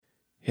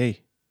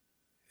Hey,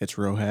 it's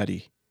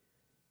Rohattie.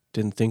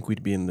 Didn't think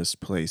we'd be in this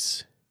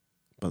place,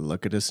 but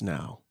look at us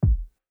now.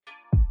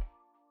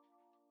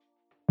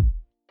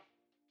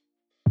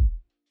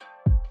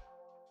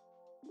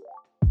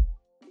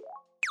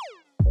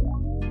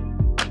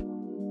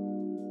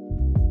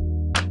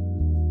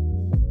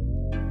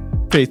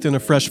 Faith in a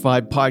Fresh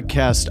Vibe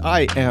podcast.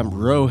 I am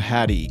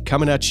Rohattie,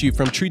 coming at you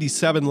from Treaty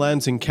 7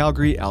 lands in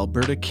Calgary,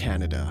 Alberta,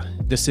 Canada.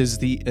 This is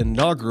the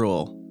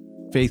inaugural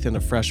Faith in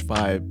a Fresh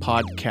Vibe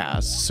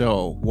podcast,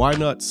 so why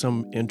not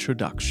some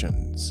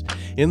introductions?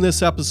 In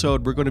this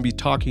episode, we're going to be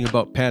talking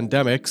about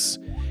pandemics,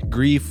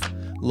 grief,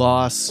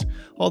 loss,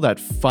 all that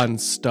fun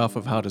stuff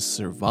of how to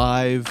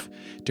survive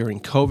during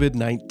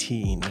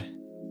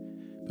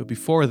COVID-19. But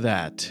before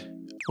that,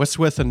 what's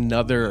with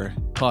another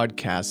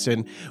podcast,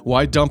 and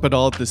why dump it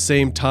all at the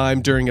same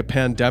time during a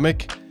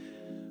pandemic?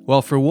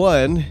 Well, for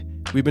one,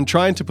 we've been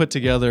trying to put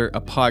together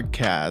a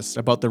podcast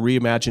about the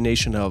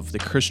reimagination of the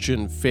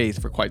Christian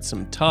faith for quite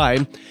some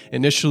time.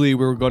 Initially,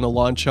 we were going to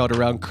launch out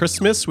around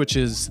Christmas, which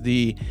is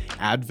the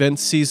Advent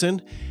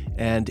season,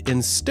 and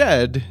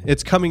instead,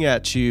 it's coming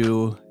at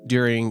you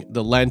during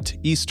the Lent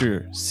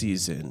Easter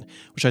season,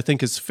 which I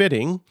think is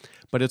fitting,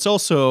 but it's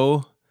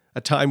also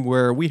a time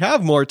where we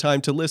have more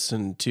time to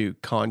listen to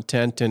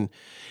content, and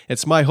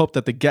it's my hope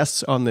that the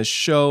guests on this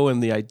show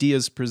and the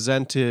ideas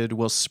presented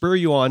will spur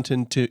you on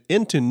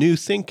into new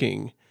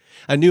thinking,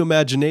 a new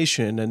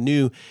imagination, a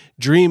new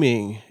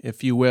dreaming,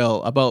 if you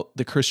will, about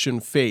the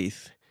Christian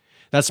faith.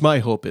 That's my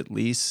hope, at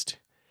least.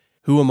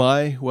 Who am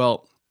I?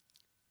 Well,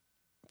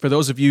 for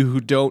those of you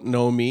who don't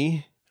know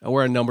me, I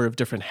wear a number of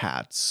different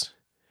hats.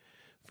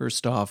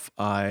 First off,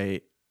 I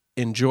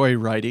enjoy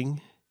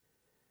writing,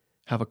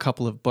 have a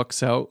couple of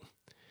books out,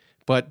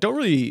 but don't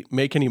really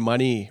make any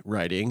money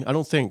writing. I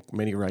don't think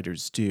many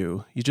writers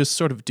do. You just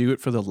sort of do it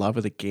for the love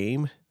of the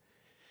game.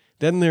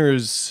 Then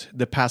there's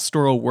the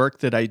pastoral work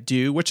that I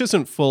do, which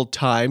isn't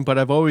full-time, but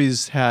I've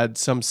always had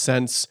some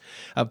sense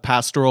of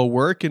pastoral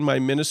work in my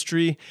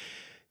ministry.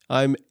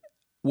 I'm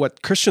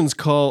what Christians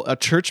call a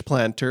church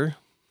planter.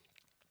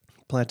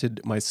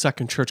 Planted my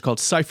second church called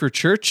Cypher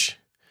Church.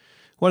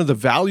 One of the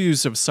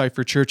values of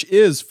Cypher Church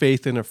is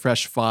faith in a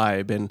fresh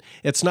vibe, and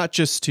it's not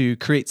just to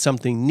create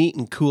something neat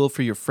and cool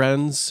for your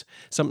friends,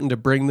 something to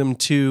bring them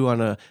to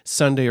on a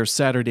Sunday or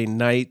Saturday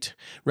night.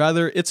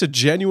 Rather, it's a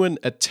genuine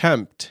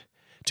attempt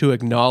to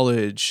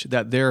acknowledge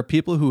that there are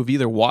people who have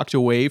either walked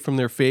away from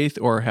their faith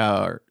or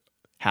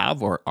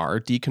have or are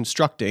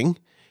deconstructing,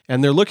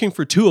 and they're looking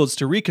for tools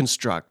to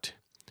reconstruct.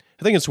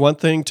 I think it's one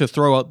thing to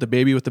throw out the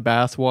baby with the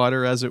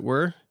bathwater, as it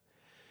were.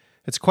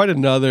 It's quite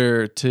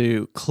another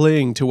to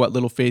cling to what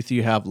little faith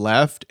you have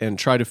left and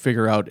try to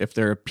figure out if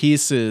there are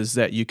pieces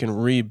that you can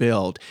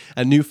rebuild,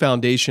 a new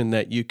foundation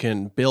that you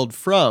can build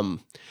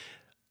from.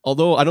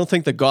 Although I don't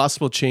think the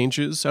gospel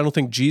changes, I don't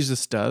think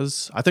Jesus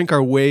does. I think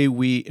our way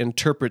we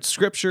interpret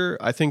scripture,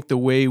 I think the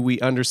way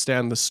we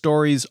understand the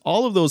stories,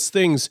 all of those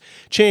things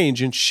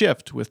change and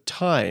shift with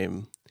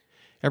time.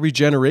 Every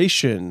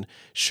generation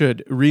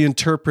should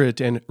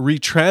reinterpret and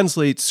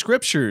retranslate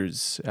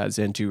scriptures, as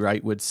N.T.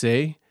 Wright would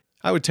say.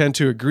 I would tend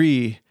to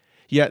agree,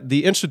 yet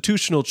the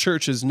institutional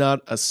church is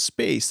not a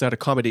space that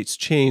accommodates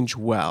change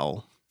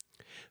well.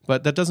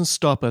 But that doesn't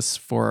stop us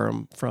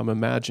from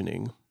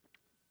imagining.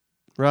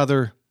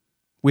 Rather,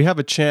 we have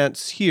a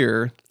chance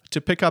here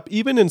to pick up,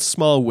 even in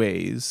small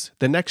ways,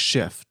 the next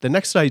shift, the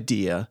next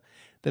idea,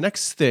 the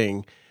next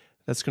thing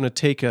that's going to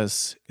take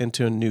us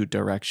into a new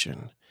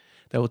direction,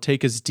 that will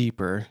take us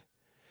deeper,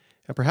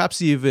 and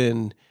perhaps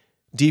even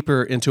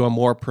deeper into a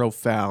more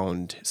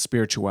profound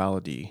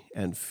spirituality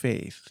and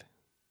faith.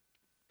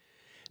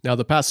 Now,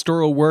 the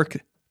pastoral work,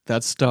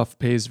 that stuff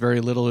pays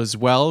very little as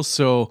well,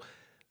 so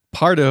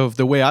part of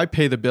the way I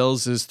pay the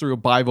bills is through a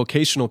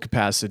bivocational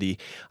capacity.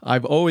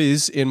 I've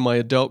always, in my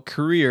adult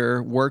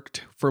career,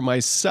 worked for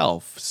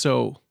myself,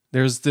 so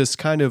there's this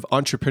kind of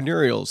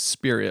entrepreneurial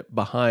spirit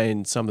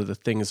behind some of the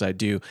things I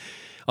do.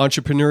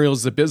 Entrepreneurial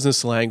is the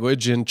business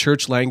language. In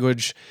church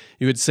language,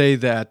 you would say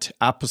that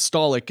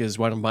apostolic is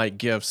one of my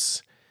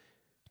gifts,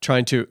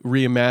 trying to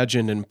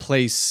reimagine and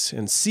place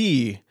and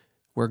see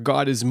where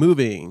God is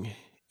moving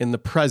in the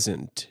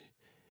present.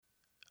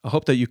 I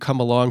hope that you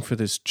come along for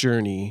this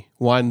journey,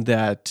 one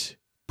that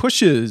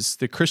pushes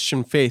the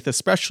Christian faith,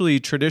 especially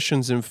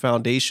traditions and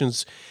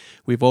foundations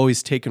we've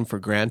always taken for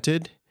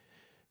granted,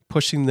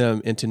 pushing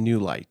them into new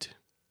light.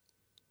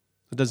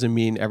 That doesn't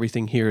mean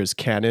everything here is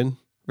canon.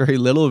 Very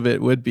little of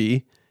it would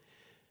be,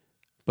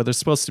 but there's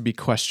supposed to be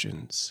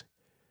questions.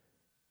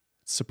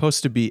 It's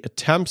supposed to be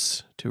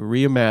attempts to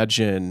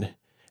reimagine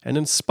and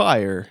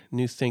inspire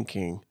new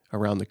thinking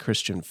around the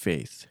Christian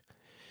faith.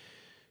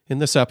 In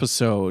this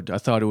episode, I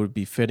thought it would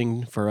be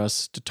fitting for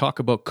us to talk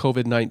about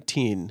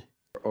COVID-19.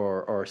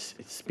 Or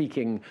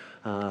speaking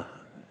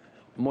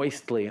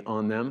moistly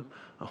on them.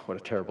 Oh, what a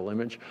terrible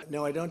image.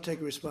 No, I don't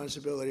take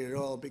responsibility at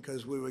all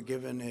because we were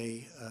given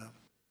a...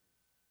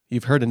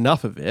 You've heard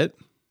enough of it.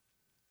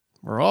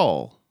 We're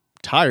all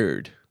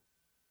tired.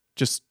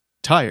 Just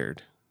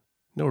tired.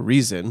 No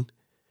reason.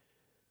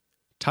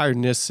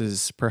 Tiredness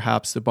is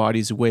perhaps the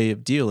body's way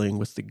of dealing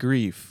with the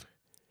grief.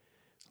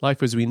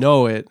 Life as we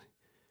know it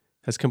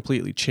has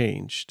completely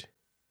changed.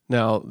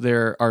 Now,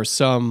 there are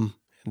some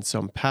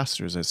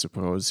pastors, I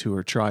suppose, who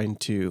are trying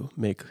to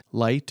make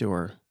light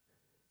or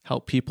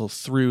help people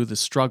through the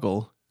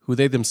struggle who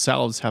they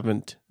themselves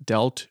haven't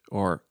dealt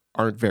or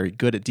aren't very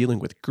good at dealing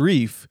with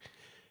grief.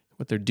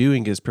 What they're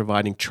doing is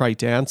providing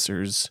trite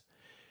answers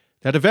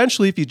that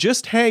eventually, if you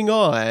just hang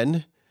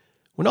on,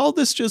 when all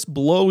this just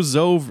blows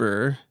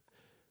over,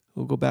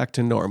 we'll go back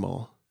to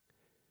normal.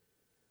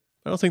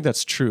 I don't think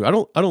that's true. I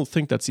don't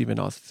think that's even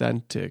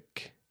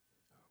authentic.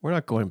 We're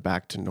not going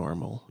back to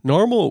normal.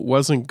 Normal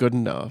wasn't good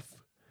enough,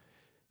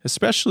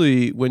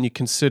 especially when you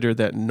consider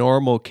that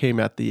normal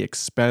came at the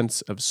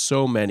expense of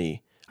so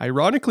many.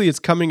 Ironically, it's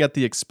coming at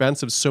the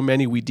expense of so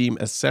many we deem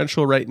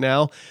essential right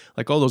now,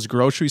 like all those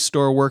grocery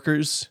store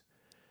workers.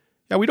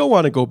 Yeah, we don't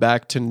want to go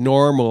back to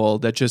normal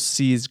that just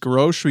sees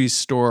grocery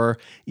store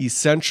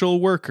essential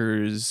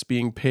workers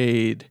being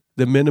paid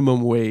the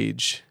minimum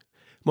wage.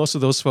 Most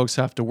of those folks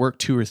have to work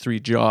 2 or 3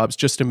 jobs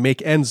just to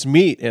make ends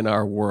meet in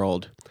our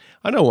world.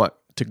 I don't want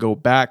to go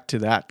back to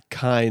that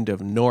kind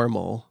of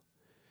normal.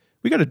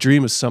 We got to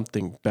dream of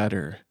something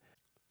better.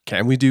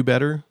 Can we do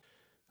better?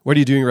 What are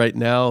you doing right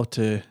now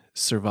to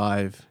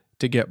survive,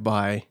 to get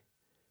by?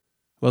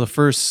 Well, the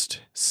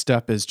first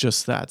step is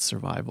just that,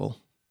 survival.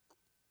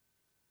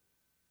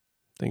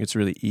 I think it's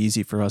really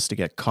easy for us to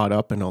get caught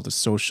up in all the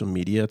social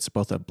media. It's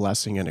both a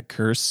blessing and a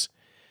curse.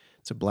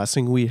 It's a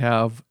blessing we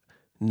have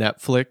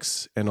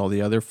Netflix and all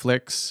the other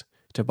flicks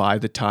to buy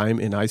the time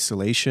in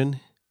isolation.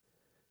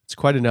 It's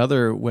quite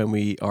another when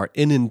we are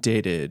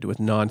inundated with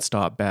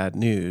nonstop bad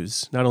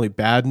news. Not only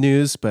bad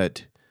news,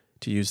 but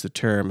to use the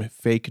term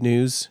fake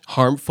news,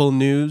 harmful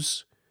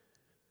news.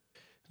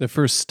 The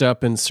first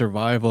step in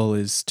survival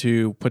is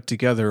to put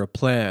together a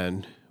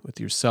plan with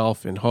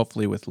yourself and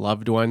hopefully with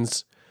loved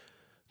ones.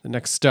 The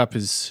next step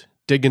is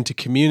dig into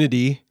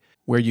community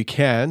where you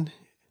can,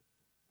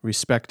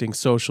 respecting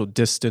social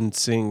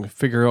distancing,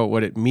 figure out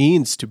what it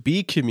means to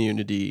be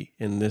community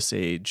in this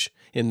age,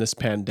 in this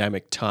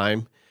pandemic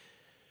time.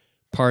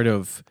 Part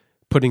of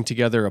putting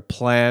together a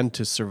plan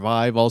to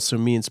survive also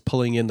means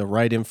pulling in the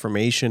right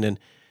information, and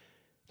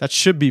that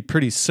should be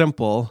pretty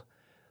simple.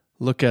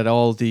 Look at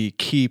all the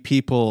key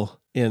people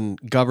in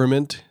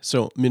government,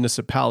 so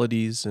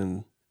municipalities,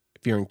 and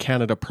if you're in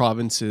Canada,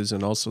 provinces,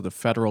 and also the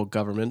federal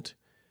government.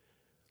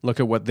 Look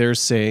at what they're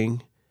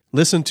saying.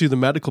 Listen to the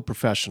medical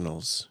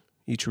professionals.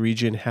 Each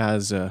region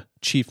has a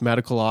chief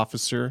medical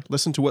officer.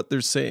 Listen to what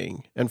they're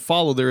saying and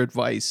follow their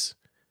advice.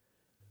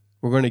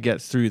 We're going to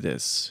get through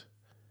this,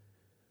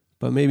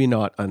 but maybe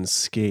not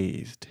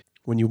unscathed.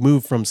 When you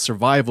move from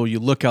survival, you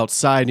look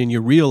outside and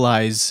you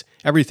realize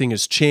everything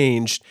has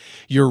changed.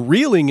 You're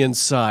reeling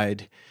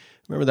inside.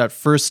 Remember that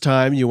first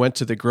time you went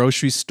to the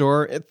grocery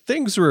store?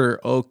 Things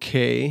were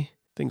okay.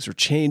 Things were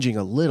changing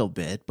a little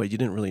bit, but you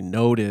didn't really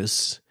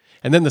notice.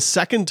 And then the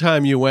second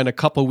time you went a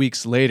couple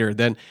weeks later,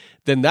 then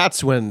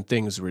that's when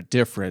things were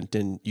different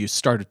and you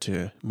started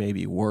to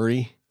maybe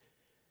worry.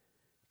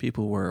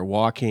 People were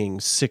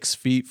walking 6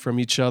 feet from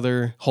each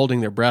other,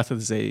 holding their breath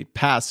as they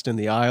passed in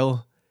the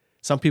aisle.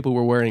 Some people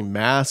were wearing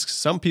masks.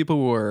 Some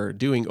people were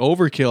doing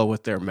overkill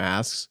with their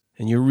masks.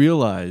 And you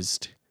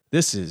realized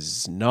this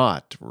is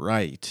not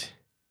right.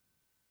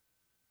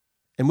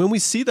 And when we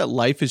see that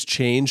life has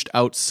changed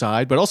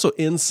outside, but also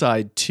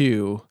inside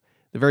too,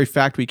 the very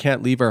fact we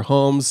can't leave our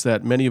homes,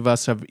 that many of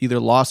us have either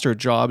lost our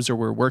jobs or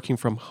we're working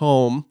from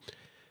home,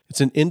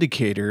 it's an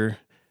indicator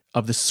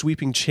of the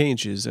sweeping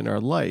changes in our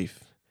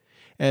life.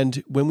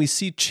 And when we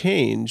see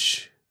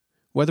change,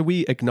 whether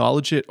we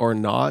acknowledge it or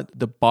not,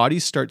 the body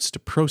starts to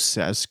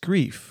process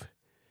grief.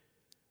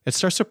 It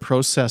starts to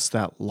process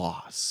that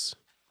loss.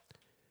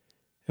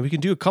 And we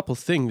can do a couple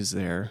things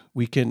there.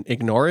 We can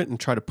ignore it and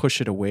try to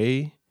push it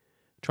away,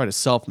 try to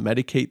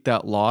self-medicate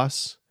that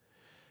loss,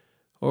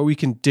 or we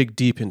can dig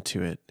deep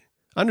into it,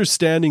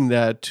 understanding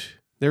that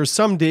there are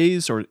some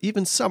days or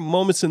even some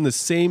moments in the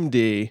same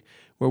day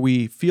where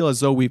we feel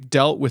as though we've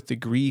dealt with the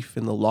grief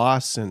and the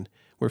loss and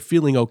we're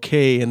feeling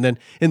okay, and then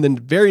in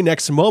the very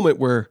next moment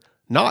we're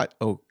not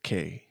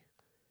okay.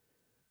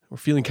 We're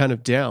feeling kind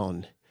of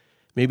down.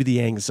 Maybe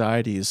the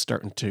anxiety is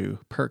starting to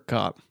perk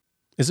up.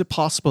 Is it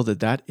possible that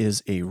that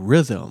is a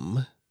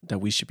rhythm that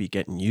we should be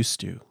getting used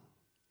to?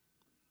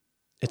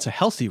 It's a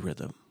healthy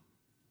rhythm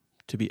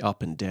to be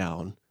up and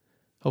down.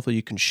 Hopefully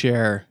you can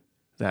share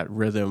that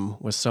rhythm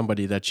with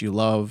somebody that you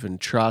love and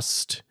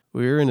trust.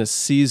 We're in a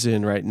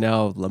season right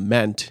now of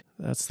lament.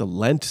 That's the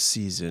Lent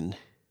season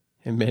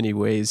in many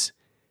ways.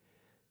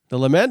 The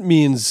lament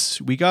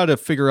means we got to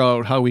figure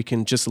out how we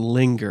can just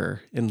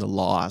linger in the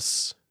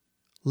loss,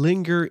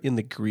 linger in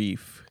the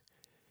grief.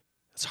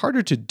 It's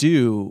harder to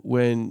do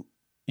when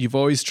you've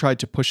always tried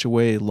to push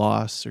away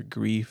loss or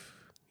grief.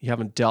 You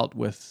haven't dealt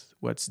with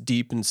what's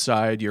deep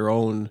inside your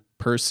own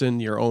person,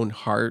 your own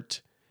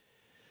heart.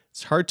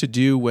 It's hard to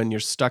do when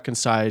you're stuck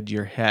inside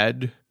your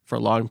head for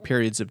long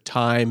periods of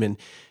time and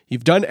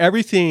you've done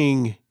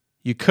everything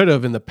you could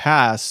have in the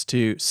past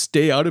to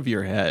stay out of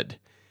your head.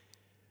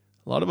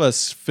 A lot of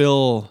us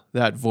fill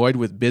that void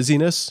with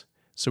busyness,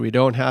 so we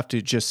don't have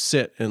to just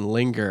sit and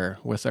linger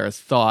with our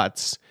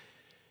thoughts.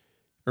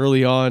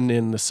 Early on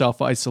in the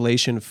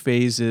self-isolation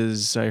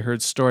phases, I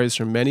heard stories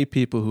from many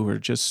people who were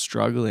just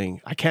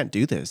struggling. I can't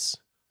do this.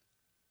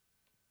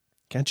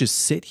 I can't just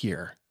sit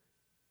here.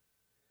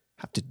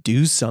 I have to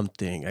do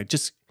something. I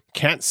just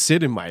can't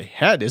sit in my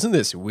head. Isn't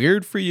this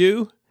weird for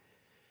you?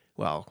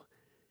 Well,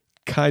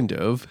 kind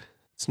of.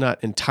 It's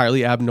not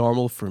entirely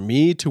abnormal for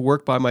me to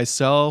work by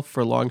myself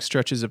for long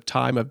stretches of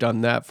time. I've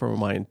done that for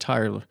my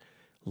entire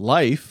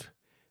life,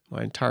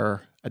 my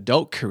entire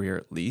adult career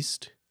at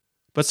least.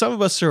 But some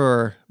of us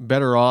are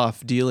better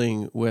off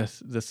dealing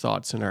with the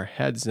thoughts in our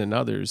heads than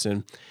others.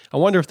 And I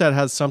wonder if that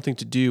has something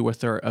to do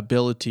with our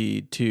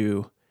ability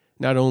to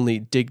not only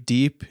dig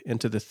deep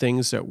into the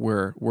things that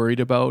we're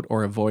worried about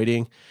or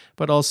avoiding,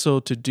 but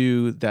also to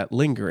do that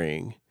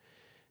lingering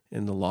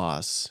in the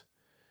loss.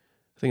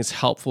 I think it's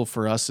helpful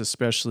for us,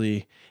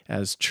 especially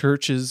as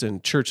churches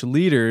and church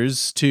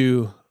leaders,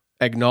 to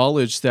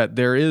acknowledge that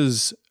there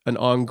is an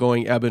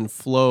ongoing ebb and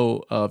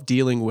flow of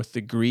dealing with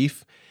the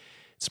grief.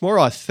 It's more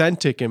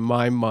authentic in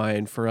my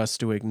mind for us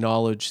to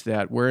acknowledge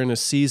that we're in a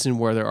season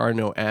where there are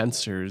no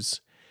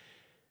answers.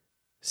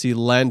 See,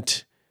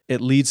 Lent, it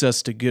leads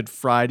us to Good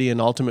Friday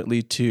and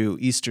ultimately to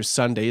Easter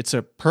Sunday. It's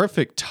a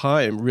perfect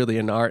time, really,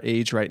 in our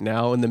age right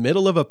now, in the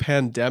middle of a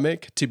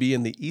pandemic, to be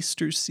in the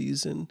Easter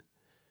season.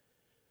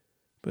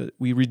 But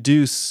we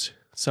reduce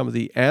some of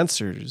the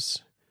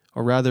answers,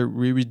 or rather,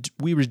 we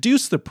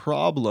reduce the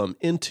problem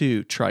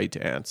into trite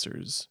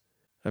answers.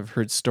 I've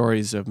heard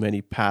stories of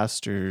many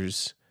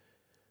pastors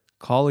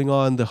calling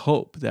on the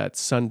hope that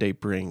Sunday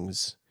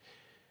brings.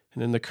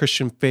 And in the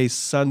Christian faith,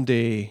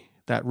 Sunday,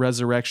 that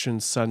Resurrection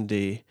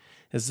Sunday,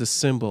 is the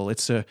symbol.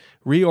 It's a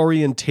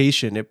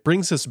reorientation. It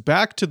brings us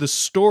back to the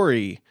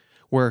story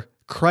where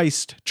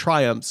Christ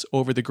triumphs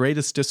over the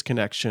greatest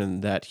disconnection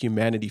that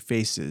humanity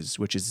faces,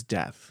 which is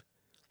death.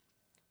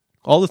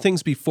 All the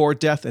things before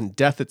death and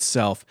death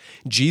itself,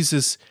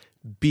 Jesus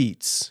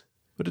beats,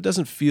 but it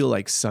doesn't feel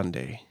like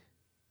Sunday.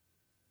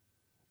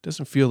 It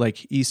doesn't feel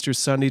like Easter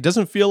Sunday. It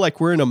doesn't feel like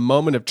we're in a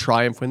moment of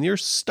triumph when you're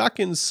stuck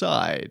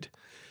inside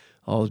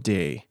all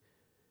day.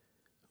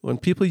 When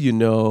people you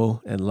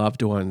know and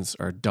loved ones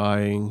are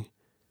dying,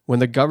 when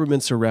the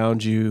governments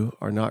around you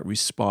are not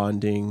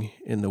responding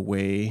in the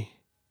way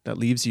that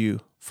leaves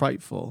you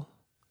frightful,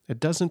 it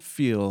doesn't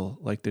feel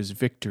like there's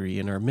victory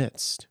in our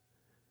midst.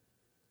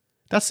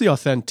 That's the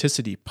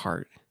authenticity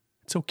part.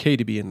 It's okay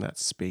to be in that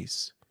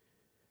space.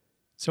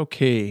 It's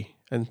okay,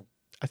 and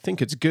I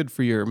think it's good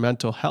for your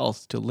mental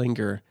health to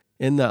linger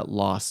in that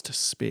lost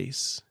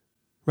space.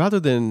 Rather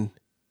than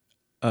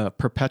a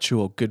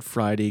perpetual Good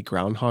Friday,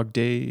 Groundhog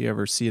Day. You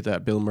ever see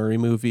that Bill Murray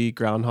movie,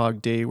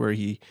 Groundhog Day, where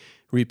he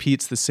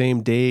repeats the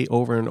same day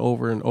over and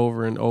over and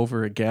over and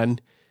over again?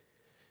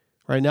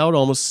 Right now, it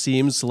almost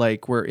seems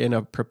like we're in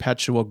a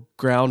perpetual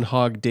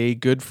Groundhog Day,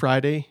 Good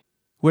Friday,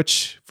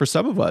 which for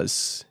some of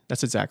us,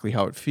 that's exactly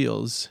how it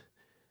feels.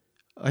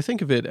 I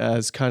think of it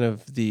as kind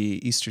of the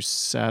Easter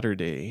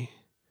Saturday.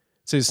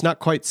 So it's not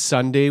quite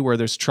Sunday where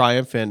there's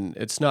triumph, and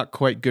it's not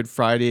quite Good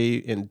Friday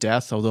in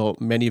death, although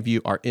many of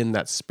you are in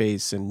that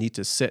space and need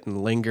to sit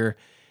and linger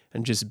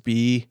and just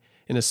be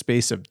in a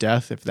space of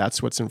death if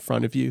that's what's in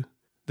front of you.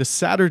 The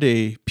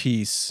Saturday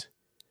piece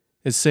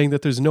is saying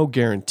that there's no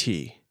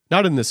guarantee,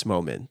 not in this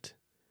moment.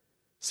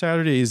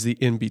 Saturday is the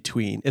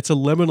in-between. It's a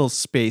liminal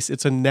space.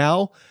 It's a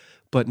now,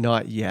 but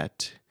not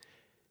yet.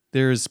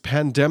 There's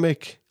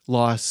pandemic,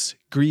 loss,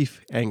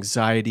 grief,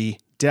 anxiety,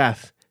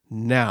 death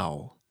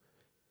now.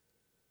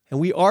 And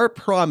we are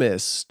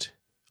promised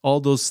all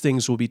those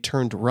things will be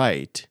turned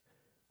right.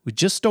 We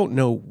just don't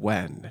know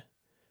when.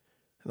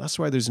 And that's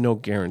why there's no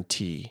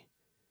guarantee.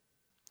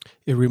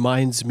 It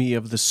reminds me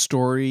of the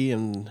story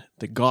in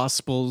the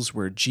Gospels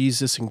where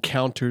Jesus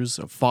encounters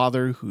a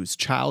father whose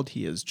child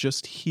he has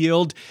just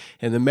healed,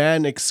 and the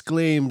man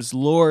exclaims,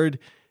 "Lord,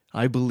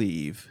 I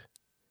believe.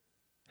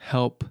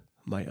 Help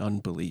my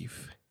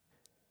unbelief."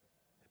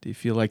 Do you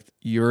feel like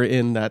you're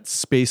in that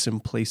space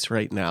and place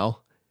right now?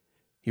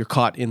 You're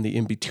caught in the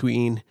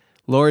in-between.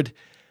 Lord,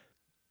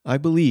 I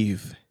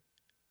believe.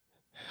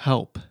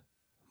 Help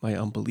my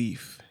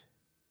unbelief.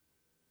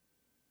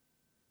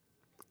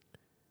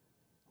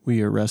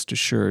 We are rest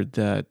assured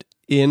that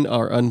in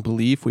our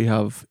unbelief, we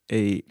have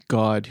a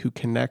God who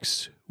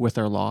connects with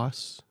our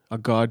loss, a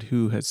God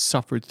who has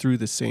suffered through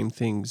the same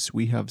things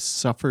we have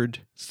suffered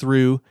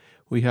through.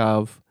 We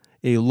have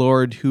a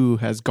Lord who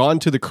has gone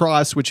to the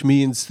cross, which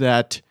means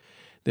that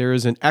there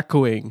is an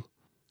echoing,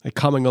 a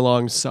coming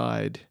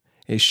alongside,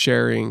 a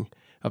sharing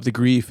of the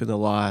grief and the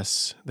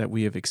loss that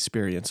we have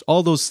experienced.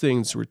 All those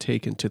things were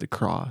taken to the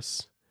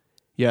cross.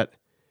 Yet,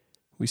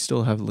 we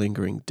still have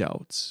lingering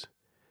doubts,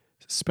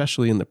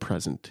 especially in the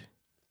present.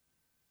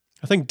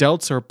 I think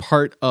doubts are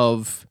part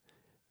of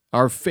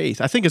our faith.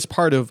 I think it's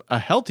part of a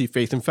healthy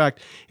faith. In fact,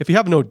 if you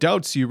have no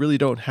doubts, you really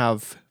don't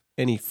have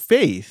any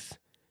faith.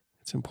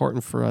 It's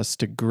important for us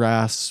to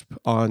grasp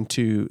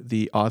onto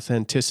the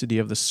authenticity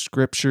of the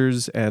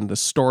scriptures and the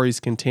stories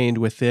contained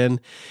within.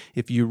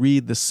 If you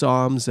read the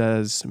Psalms,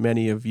 as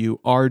many of you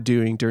are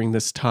doing during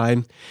this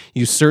time,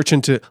 you search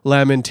into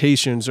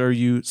Lamentations or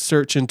you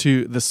search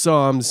into the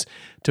Psalms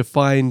to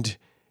find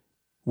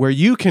where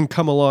you can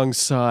come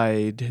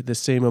alongside the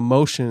same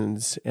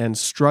emotions and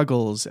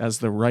struggles as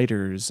the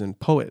writers and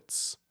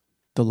poets.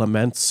 The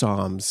lament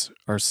Psalms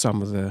are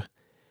some of the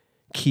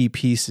key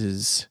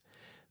pieces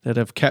that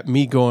have kept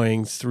me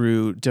going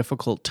through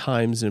difficult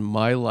times in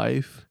my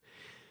life,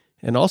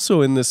 and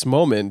also in this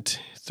moment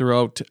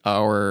throughout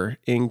our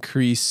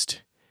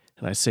increased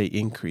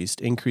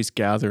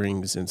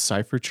gatherings in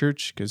Cypher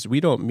Church, because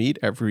we don't meet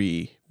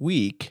every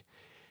week.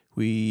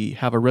 We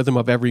have a rhythm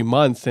of every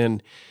month,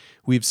 and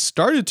we've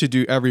started to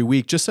do every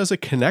week just as a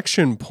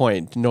connection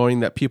point, knowing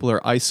that people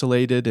are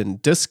isolated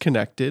and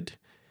disconnected.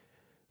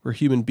 We're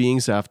human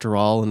beings after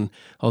all, and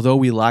although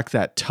we lack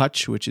that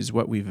touch, which is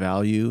what we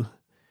value,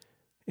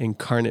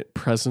 incarnate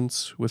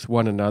presence with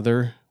one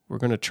another, we're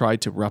going to try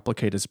to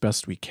replicate as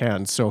best we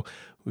can. So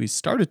we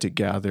started to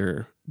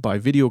gather by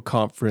video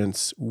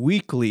conference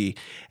weekly,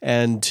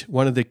 and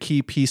one of the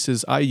key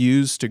pieces I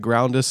use to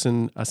ground us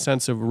in a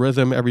sense of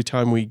rhythm every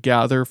time we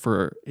gather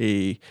for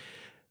a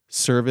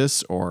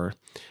service or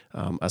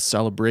a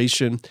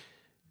celebration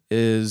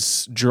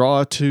is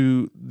draw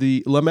to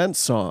the lament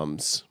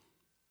Psalms.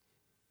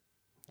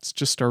 It's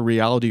just our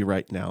reality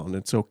right now, and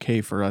it's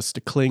okay for us to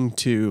cling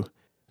to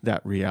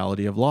that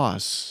reality of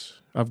loss,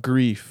 of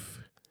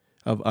grief,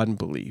 of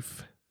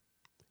unbelief.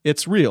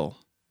 It's real.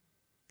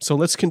 So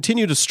let's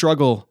continue to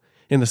struggle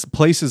in the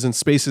places and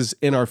spaces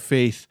in our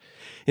faith.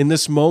 In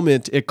this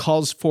moment, it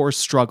calls for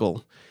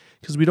struggle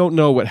because we don't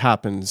know what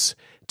happens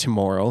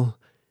tomorrow.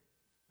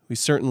 We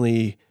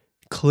certainly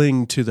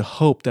cling to the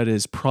hope that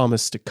is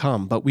promised to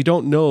come, but we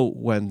don't know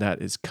when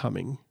that is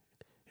coming.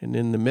 And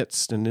in the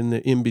midst and in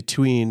the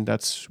in-between,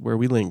 that's where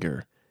we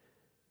linger,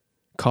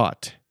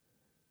 caught,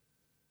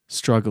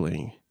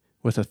 struggling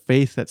with a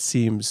faith that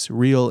seems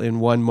real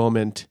in one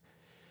moment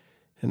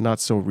and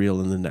not so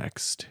real in the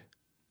next.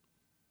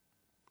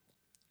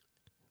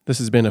 This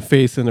has been a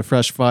Faith in a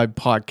Fresh Vibe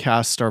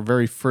podcast, our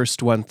very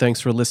first one.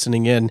 Thanks for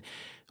listening in.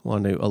 I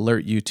want to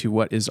alert you to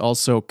what is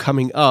also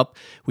coming up.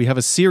 We have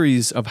a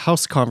series of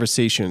house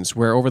conversations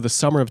where over the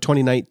summer of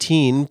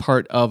 2019,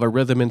 part of A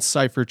Rhythm in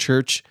Cypher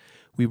Church,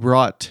 we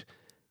brought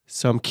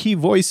some key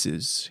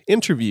voices,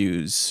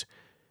 interviews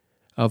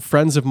of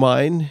friends of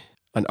mine,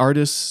 an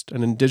artist,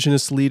 an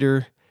Indigenous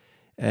leader,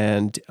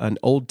 and an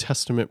Old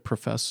Testament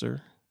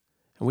professor.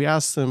 And we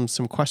asked them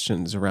some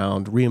questions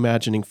around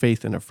reimagining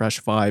faith in a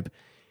fresh vibe.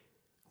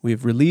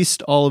 We've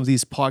released all of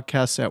these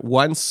podcasts at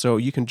once, so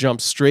you can jump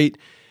straight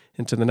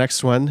into the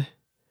next one.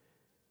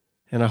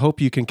 And I hope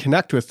you can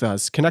connect with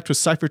us. Connect with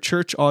Cypher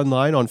Church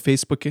online on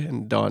Facebook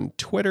and on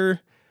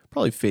Twitter.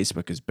 Probably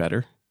Facebook is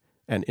better.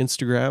 And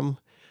Instagram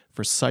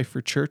for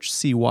Cypher Church,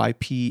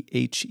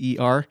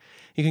 CYPHER.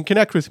 You can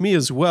connect with me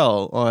as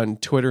well on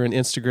Twitter and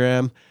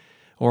Instagram,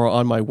 or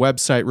on my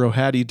website,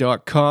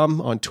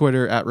 rohati.com, on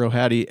Twitter at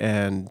rohati,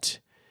 and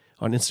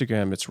on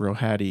Instagram it's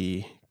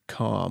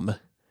rohati.com.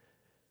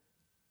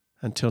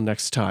 Until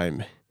next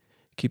time,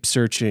 keep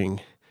searching,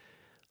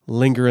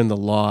 linger in the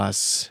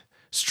loss,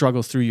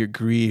 struggle through your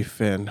grief,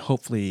 and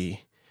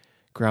hopefully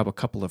grab a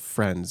couple of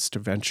friends to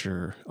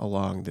venture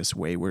along this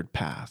wayward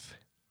path.